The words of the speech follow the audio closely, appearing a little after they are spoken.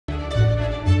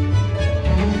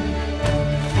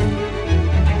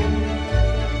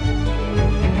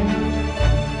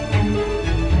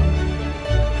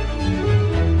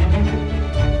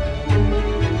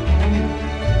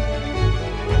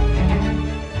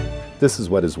this is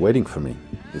what is waiting for me,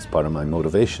 is part of my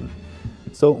motivation.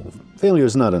 So failure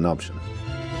is not an option.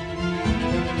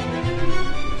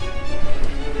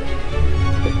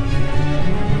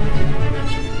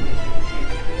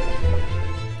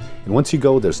 And once you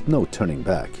go, there's no turning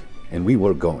back. And we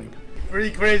were going. Pretty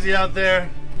crazy out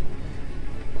there.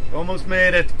 Almost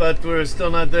made it, but we're still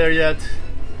not there yet.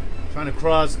 Trying to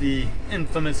cross the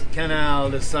infamous canal,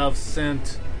 the Sao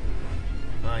Vicente.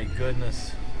 My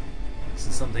goodness. This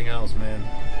is something else, man.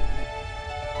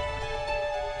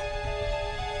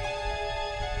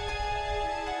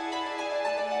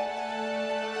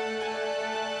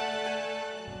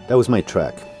 That was my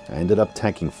track. I ended up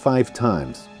tacking 5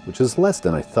 times, which is less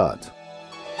than I thought.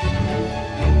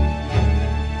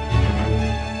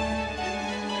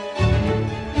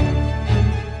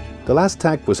 The last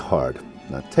tack was hard.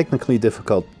 Not technically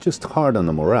difficult, just hard on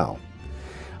the morale.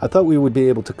 I thought we would be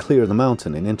able to clear the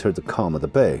mountain and enter the calm of the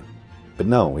bay. But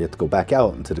no, we had to go back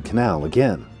out into the canal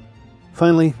again.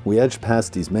 Finally, we edged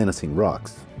past these menacing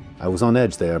rocks. I was on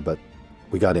edge there, but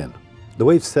we got in. The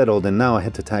waves settled and now I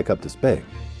had to tack up this bay.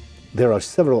 There are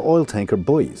several oil tanker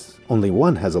buoys. Only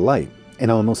one has a light, and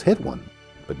I almost hit one.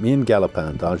 But me and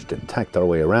Galopin dodged and tacked our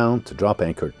way around to drop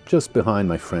anchor just behind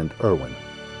my friend Erwin.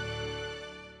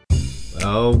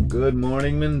 Oh, good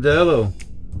morning, Mindelo.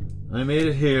 I made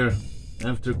it here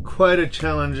after quite a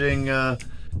challenging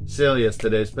sail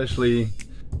yesterday, especially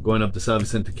going up the Sao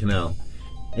Vicente Canal.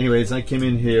 Anyways, I came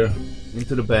in here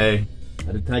into the bay. I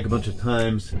had to tack a bunch of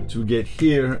times to get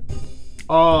here,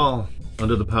 all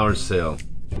under the power sail.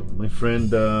 My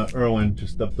friend Erwin,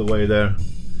 just up the way there,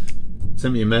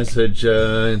 sent me a message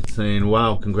saying,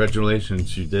 wow,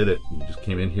 congratulations, you did it. You just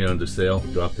came in here under sail,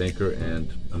 dropped anchor,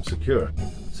 and I'm secure.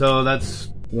 So that's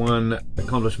one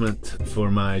accomplishment for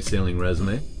my sailing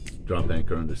resume, drop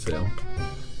anchor under sail.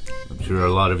 I'm sure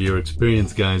a lot of your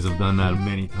experienced guys have done that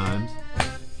many times.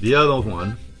 The other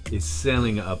one is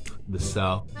sailing up the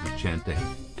Sao Vicente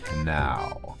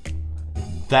Canal.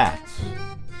 That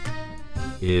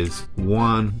is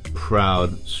one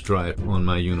proud stripe on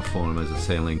my uniform as a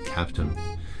sailing captain.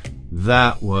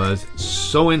 That was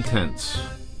so intense.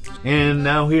 And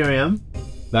now here I am,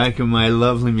 back in my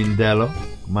lovely Mindelo,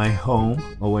 my home,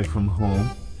 away from home.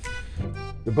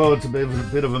 The boat's a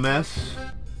bit of a mess.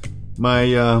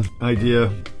 My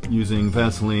idea using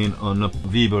Vaseline on the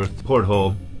V-berth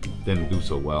porthole didn't do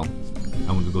so well.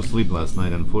 I went to go sleep last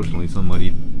night, unfortunately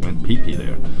somebody went pee-pee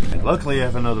there. And luckily I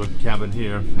have another cabin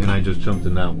here, and I just jumped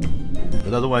in that one.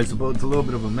 But otherwise the boat's a little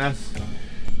bit of a mess.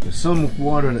 There's some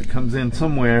water that comes in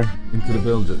somewhere into the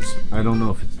bilges. I don't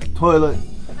know if it's the toilet,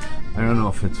 I don't know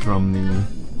if it's from the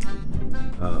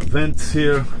vents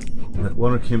here. That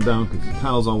water came down because the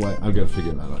tile's all wet. I've got to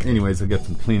figure that out. Anyways, I got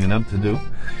some cleaning up to do,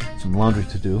 some laundry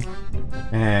to do,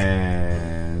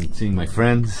 and seeing my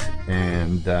friends,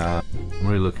 and I'm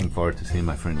really looking forward to seeing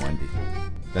my friend Wendy.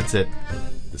 That's it.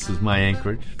 This is my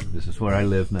anchorage. This is where I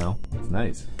live now. It's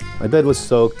nice. My bed was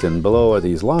soaked, and below are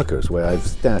these lockers where I've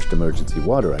stashed emergency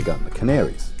water I got in the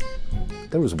Canaries.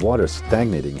 There was water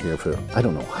stagnating here for I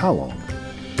don't know how long.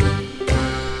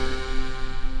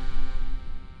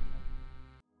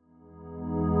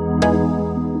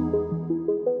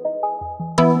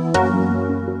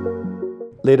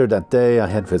 Later that day, I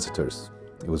had visitors.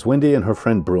 It was Wendy and her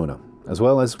friend Bruna, as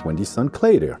well as Wendy's son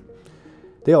Claudia.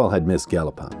 They all had missed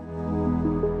Galopin.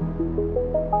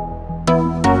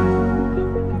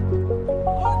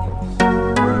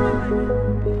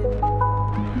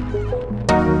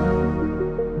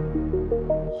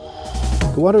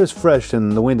 The water is fresh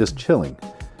and the wind is chilling,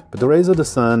 but the rays of the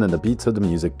sun and the beats of the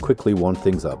music quickly warm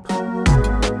things up.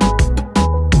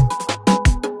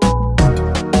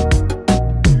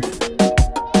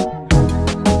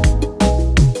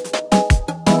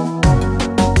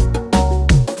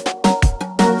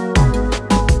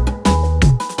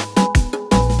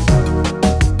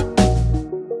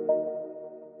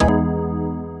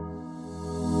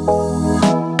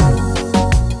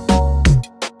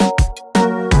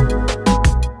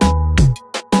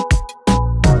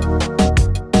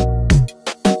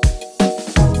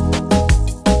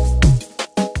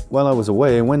 While I was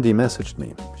away, Wendy messaged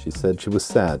me. She said she was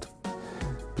sad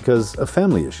because of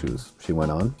family issues, she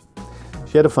went on.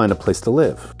 She had to find a place to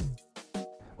live.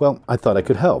 Well, I thought I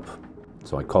could help,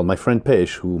 so I called my friend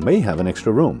Peish, who may have an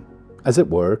extra room. As it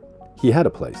were, he had a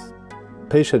place.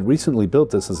 Peish had recently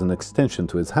built this as an extension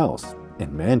to his house,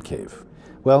 in man cave.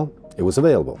 Well, it was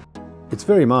available. It's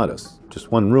very modest,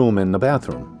 just one room and a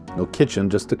bathroom. No kitchen,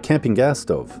 just a camping gas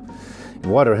stove. And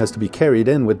water has to be carried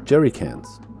in with jerry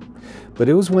cans. But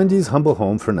it was Wendy's humble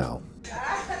home for now.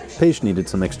 Peish needed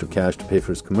some extra cash to pay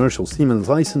for his commercial seaman's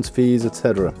license fees,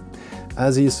 etc.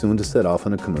 as he is soon to set off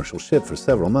on a commercial ship for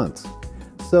several months.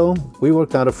 So we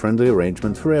worked out a friendly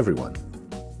arrangement for everyone.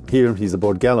 Here he's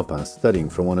aboard Galopin studying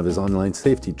for one of his online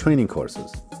safety training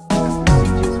courses.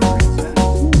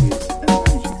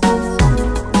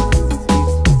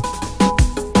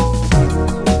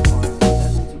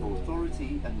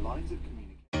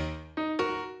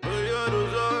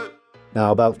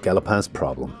 Now about Galopin's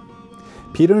problem.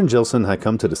 Peter and Gilson had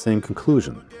come to the same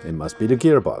conclusion. It must be the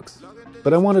gearbox.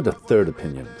 But I wanted a third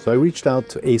opinion, so I reached out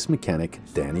to ace mechanic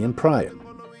Danny in Praia.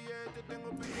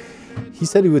 He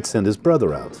said he would send his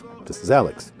brother out. This is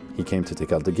Alex. He came to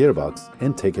take out the gearbox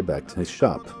and take it back to his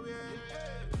shop.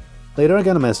 Later I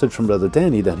got a message from brother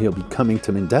Danny that he'll be coming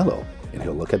to Mindelo and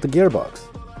he'll look at the gearbox.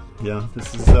 Yeah,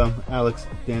 this is Alex,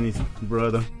 Danny's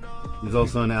brother. He's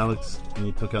also an Alex, and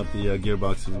he took out the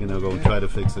gearbox. He's gonna go try to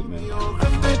fix it, man.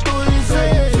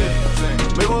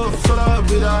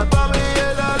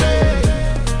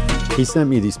 He sent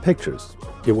me these pictures.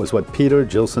 It was what Peter,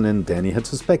 Gilson, and Danny had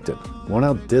suspected. Worn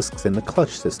out discs in the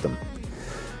clutch system.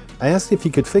 I asked if he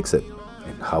could fix it,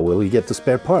 and how will he get the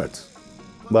spare parts?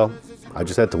 Well, I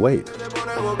just had to wait.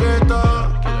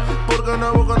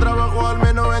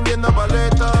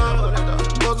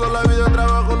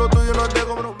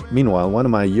 Meanwhile, one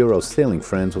of my Euro sailing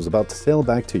friends was about to sail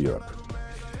back to Europe.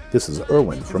 This is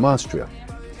Erwin from Austria.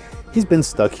 He's been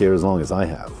stuck here as long as I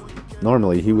have.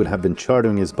 Normally, he would have been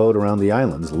chartering his boat around the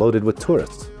islands loaded with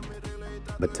tourists.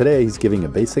 But today, he's giving a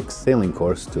basic sailing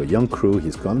course to a young crew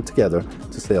he's gotten together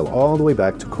to sail all the way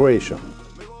back to Croatia.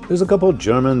 There's a couple of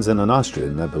Germans and an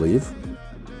Austrian, I believe.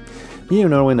 Me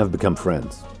and Erwin have become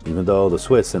friends, even though the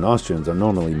Swiss and Austrians are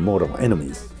normally mortal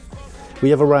enemies. We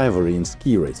have a rivalry in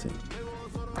ski racing.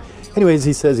 Anyways,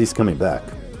 he says he's coming back.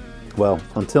 Well,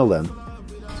 until then.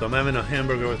 So I'm having a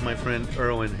hamburger with my friend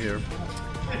Erwin here.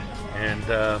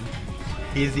 And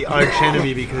he's the arch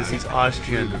enemy because he's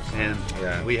Austrian. And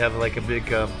we have like a big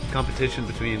competition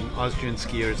between Austrian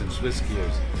skiers and Swiss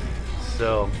skiers.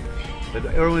 So, but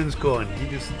Erwin's going. He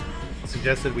just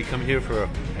suggested we come here for a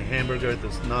hamburger at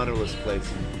this Nautilus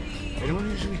place. I don't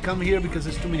usually come here because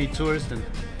there's too many tourists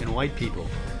and white people.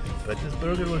 But this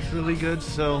burger was really good,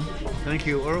 so thank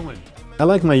you, Erwin. I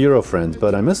like my Euro friends,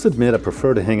 but I must admit I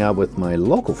prefer to hang out with my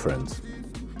local friends.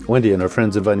 Wendy and her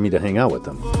friends invited me to hang out with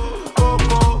them.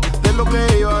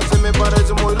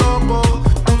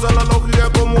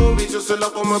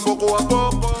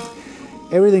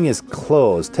 Everything is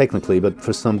closed, technically, but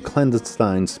for some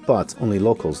clandestine spots only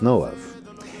locals know of.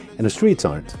 And the streets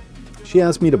aren't. She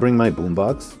asked me to bring my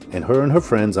boombox, and her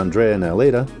friends, Andrea and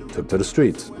Aleda, took to the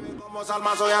streets.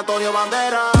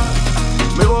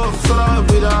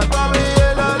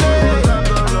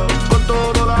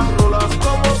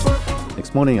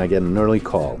 Next morning I get an early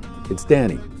call. It's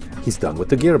Danny. He's done with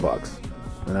the gearbox.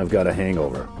 And I've got a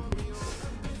hangover.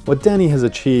 What Danny has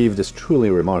achieved is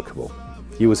truly remarkable.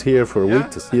 He was here for a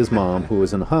week to see his mom, who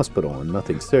was in a hospital and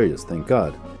nothing serious, thank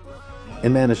God.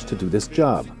 And managed to do this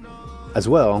job. As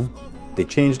well, they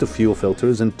changed the fuel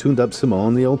filters and tuned up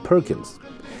Simone, the old Perkins.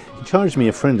 He charged me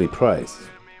a friendly price.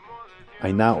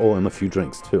 I now owe him a few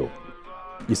drinks too.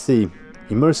 You see,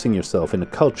 immersing yourself in a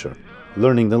culture,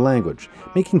 learning the language,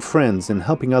 making friends and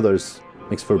helping others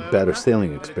makes for a better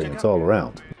sailing experience all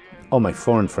around. All my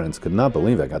foreign friends could not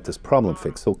believe I got this problem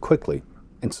fixed so quickly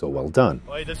and so well done.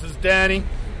 Hi, this is Danny.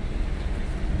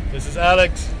 This is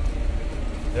Alex.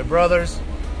 They're brothers.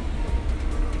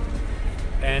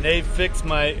 And they fixed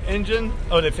my engine.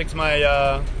 Oh, they fixed my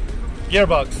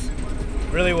gearbox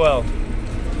really well.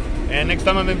 And next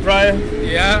time I'm in Praia,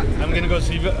 I'm gonna go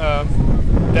see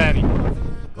Danny.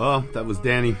 Well, that was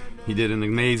Danny. He did an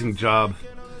amazing job.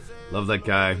 Love that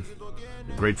guy.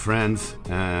 Great friends,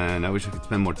 and I wish I could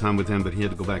spend more time with him, but he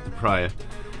had to go back to Praia.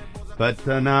 But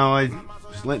now I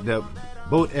just let the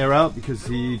boat air out because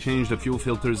he changed the fuel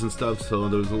filters and stuff, so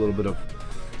there was a little bit of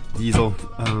diesel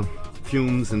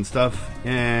fumes and stuff,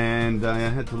 and I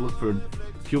had to look for a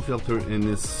fuel filter in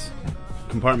this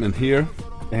compartment here,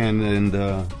 and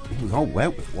it was all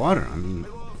wet with water. I mean,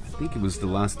 I think it was the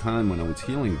last time when I was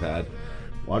healing bad.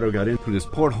 Water got in through this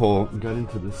porthole and got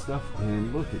into this stuff,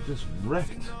 and look, it just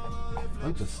wrecked a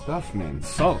bunch of stuff, man.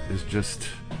 Salt is just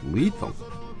lethal.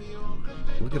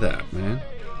 Look at that, man.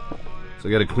 So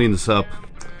I got to clean this up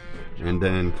and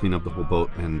then clean up the whole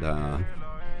boat, and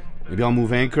maybe I'll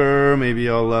move anchor, maybe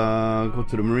I'll go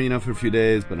to the marina for a few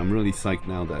days, but I'm really psyched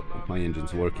now that my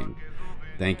engine's working.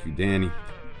 Thank you, Danny.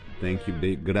 Thank you.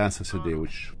 Graças a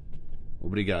Deus.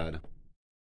 Obrigado.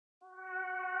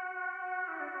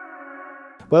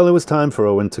 Well, it was time for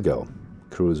Owen to go.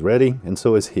 Crew is ready, and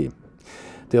so is he.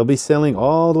 They'll be sailing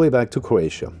all the way back to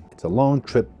Croatia. It's a long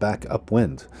trip back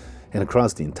upwind. and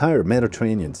across the entire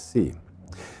Mediterranean Sea.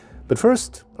 But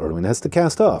first, Erwin has to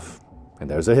cast off, and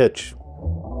there's a hitch.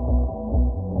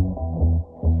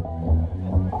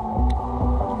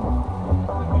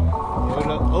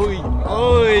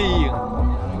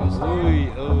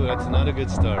 Oh, that's not a good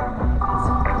start.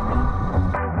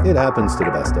 It happens to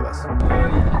the best of us. He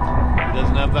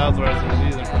doesn't have valve thrusters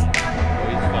either.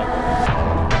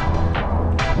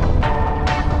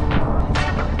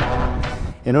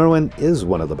 And Erwin is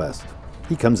one of the best.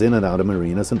 He comes in and out of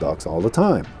marinas and docks all the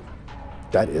time.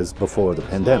 That is before the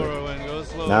pandemic.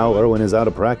 Now Erwin is out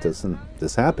of practice and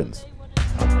this happens.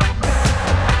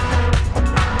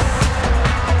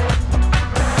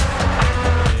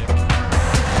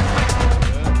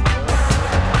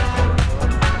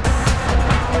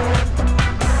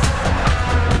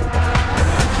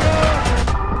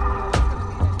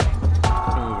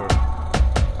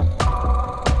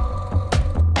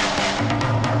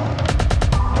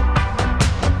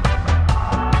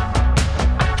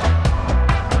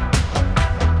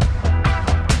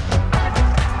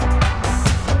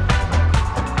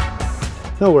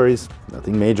 No worries,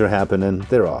 nothing major happened and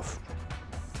they're off.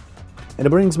 And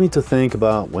it brings me to think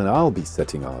about when I'll be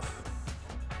setting off.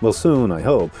 Well, soon, I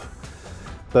hope.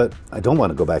 But I don't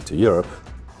want to go back to Europe,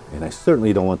 and I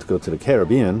certainly don't want to go to the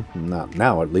Caribbean, not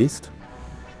now at least.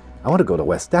 I want to go to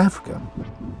West Africa.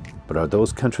 But are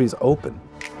those countries open?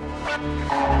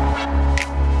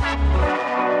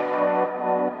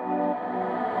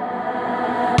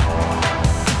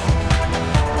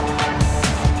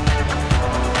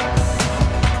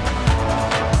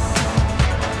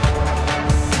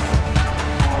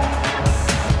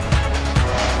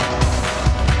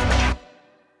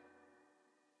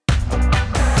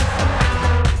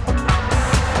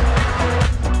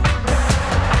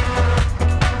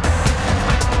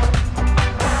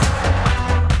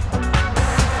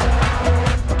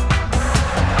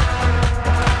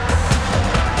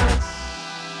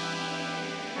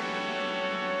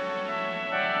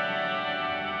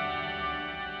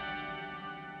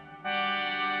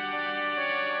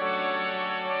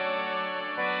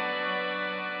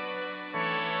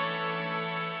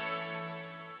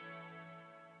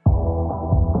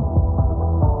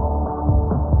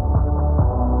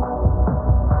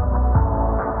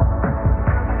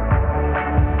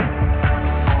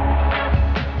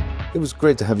 It was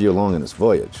great to have you along on this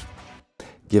voyage.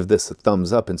 Give this a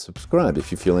thumbs up and subscribe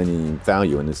if you feel any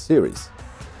value in this series.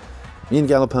 Me and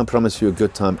Galopin promise you a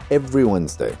good time every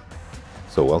Wednesday,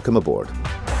 so welcome aboard.